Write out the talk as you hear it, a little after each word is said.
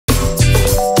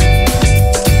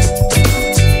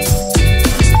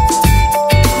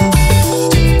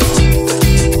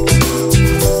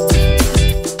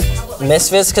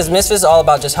Misfits, because Misfits is all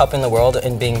about just helping the world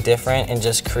and being different and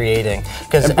just creating.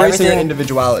 Embracing your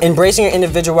individuality. Embracing your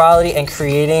individuality and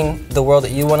creating the world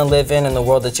that you want to live in and the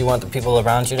world that you want the people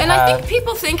around you to have. And I think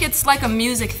people think it's like a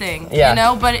music thing, yeah. you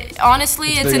know, but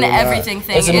honestly, it's an everything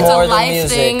thing. It's a life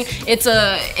thing. It's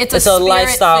a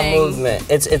lifestyle thing. movement.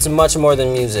 It's much more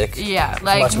than music. Yeah,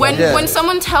 like when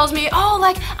someone tells me, oh,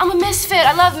 like I'm a misfit,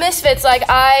 I love Misfits, like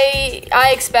I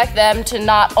expect them to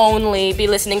not only be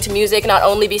listening to music, not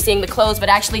only be seeing the clothes, but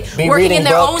actually working in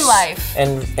their own life.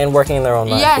 And working in their own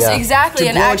life. Yes, yeah. exactly,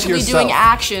 and actually doing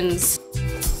actions.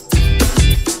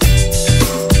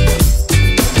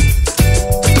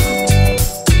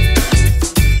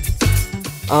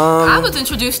 I was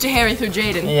introduced to Harry through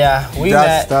Jaden. Yeah,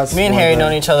 me and Harry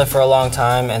known each other for a long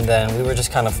time, and then we were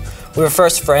just we were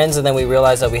first friends, and then we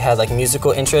realized that we had like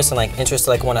musical interests and like interests to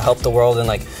like want to help the world and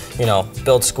like, you know,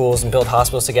 build schools and build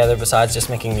hospitals together besides just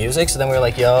making music. So then we were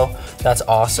like, yo, that's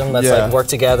awesome. Let's like work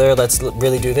together. Let's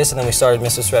really do this. And then we started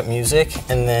Misfits Rep Music.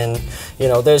 And then, you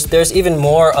know, there's even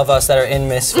more of us that are in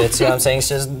Misfits. You know what I'm saying? It's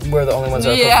just we're the only ones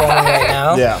that are performing right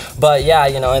now. Yeah. But yeah,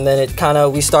 you know, and then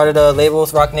we started a label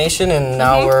with Rock Nation, and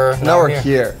now we're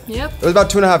here. Yep. It was about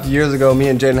 2.5 years ago. Me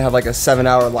and Jaden had like a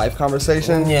 7-hour live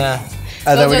conversation. Yeah.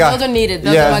 And those are needed.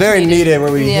 Those are very needed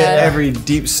where we hit every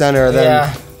deep center.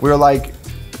 Then we were like,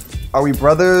 are we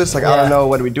brothers? Like, I don't know,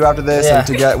 what do we do after this? And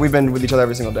we've been with each other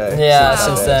every single day. Yeah,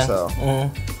 since then. So,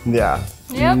 now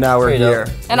we're here.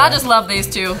 And I just love these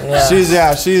two. Yeah.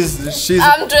 She's.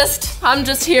 I'm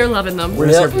just here loving them. We're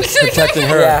just here protecting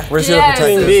her. Yeah. We're just here to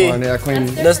protect this one. Yeah,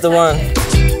 Queen. That's the one.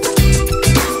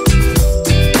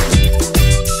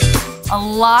 A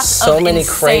lot of many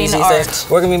insane crazy art. things.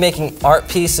 We're gonna be making art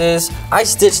pieces. I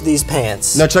stitched these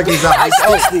pants. No, check these out. I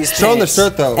stitched these pants. Show them the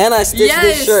shirt though. And I stitched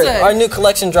this shirt. Our new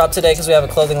collection dropped today because we have a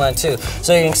clothing line too.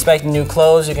 So you can expect new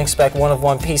clothes. You can expect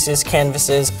one-of-one pieces,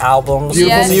 canvases, albums,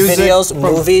 beautiful music, videos,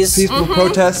 movies, peaceful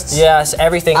protests. Yes,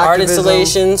 everything. Activism. Art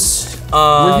installations.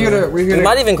 We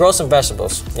might even grow some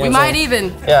vegetables. You know we might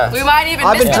even. Yeah. We might even.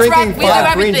 I've been drinking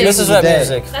 5 green juices This is rap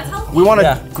music. We want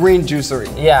a green juicery.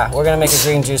 Yeah, we're gonna make a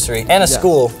green juicery and a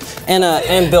school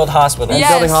and build hospitals. Yes.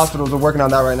 And building hospitals. We're working on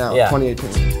that right now. 2018.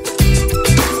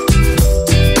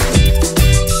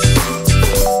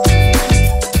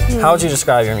 How would you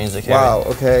describe your music, Harry? Wow.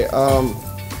 Okay.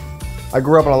 I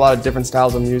grew up on a lot of different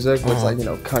styles of music. It's like, you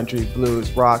know, country,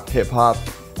 blues, rock, hip hop.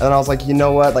 And then I was like, you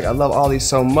know what? Like, I love all these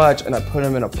so much, and I put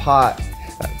them in a pot.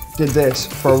 I did this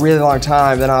for a really long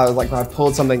time. Then I was like, I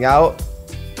pulled something out,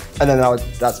 and then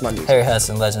that's my music. Harry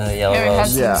Hudson, Legend of the Yellow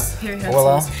Rose. Harry Hudson's.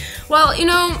 Willow? Well, you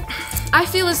know, I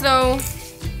feel as though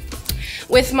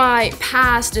with my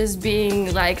past as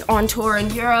being like on tour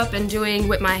in Europe and doing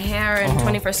With My Hair and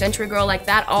 21st Century Girl, like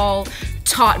that all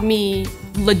taught me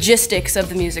logistics of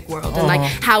the music world and like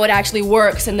how it actually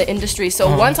works in the industry. So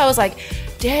once I was like,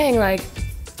 dang, like,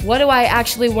 what do I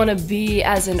actually want to be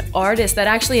as an artist? That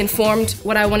actually informed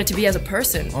what I wanted to be as a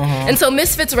person. And so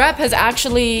Misfits Rep has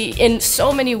actually, in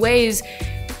so many ways,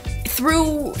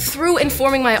 through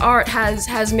informing my art,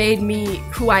 has made me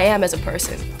who I am as a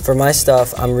person. For my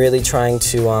stuff, I'm really trying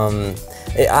to,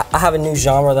 I have a new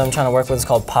genre that I'm trying to work with. It's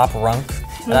called pop runk.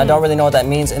 And I don't really know what that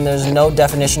means, and there's no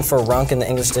definition for runk in the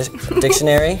English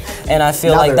dictionary. And I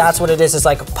feel like that's what it is. It's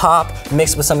like pop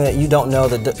mixed with something that you don't know,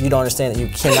 that you don't understand, that you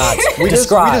cannot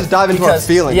describe. We just dive into our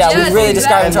feelings. Yeah, we really just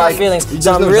dive into our feelings.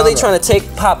 So I'm really trying to take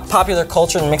popular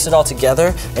culture and mix it all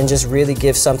together and just really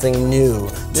give something new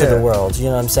to the world. You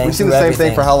know what I'm saying? We've seen the same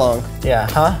thing for how long? Yeah,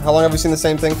 huh? How long have we seen the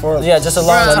same thing for? Yeah, just a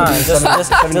long time.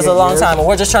 Just a long time. And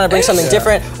we're just trying to bring something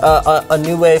different, a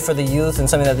new way for the youth, and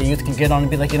something that the youth can get on and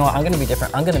be like, you know what, I'm going to be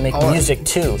different. I'm going to make music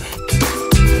too.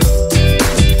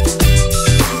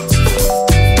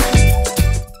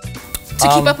 To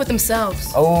keep up with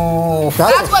themselves. Oh,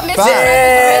 that's what Misfits is.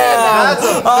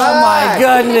 Oh my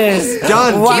goodness.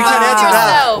 Done. Wow. You can't answer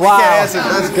that. Wow. You can't ansser.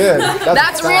 That's good.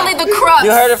 That's really the crux. You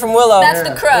heard it from Willow. That's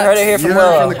the crux. You heard it here from You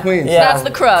Willow. heard it from the Queen. Yeah. That's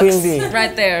the crux. Queen B.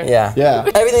 Right there. Yeah. Yeah.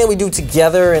 Everything that we do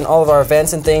together in all of our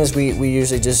events and things, we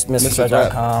usually just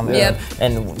misfitsrep.com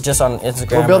and just on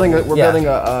Instagram. We're building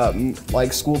a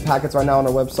like school packets right now on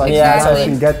our website. Yeah, so you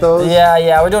can get those.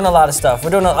 Yeah, we're doing a lot of stuff.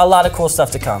 We're doing a lot of cool stuff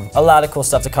to come. A lot of cool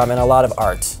stuff to come and a lot of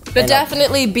art. But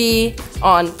definitely be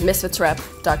on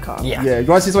misfitsrep.com. Yeah. You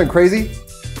want to see something crazy?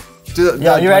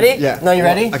 Yeah, you ready? Yeah. No, you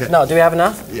ready? Okay. No, do we have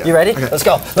enough? Yeah. You ready? Okay. Let's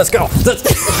go. Let's go. I was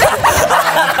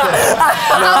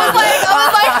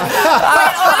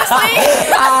like,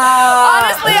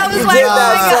 honestly, I was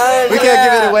like, we can't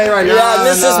give it away right now. Yeah,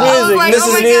 this is music. This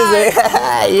is music.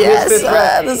 Yes,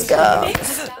 let's go.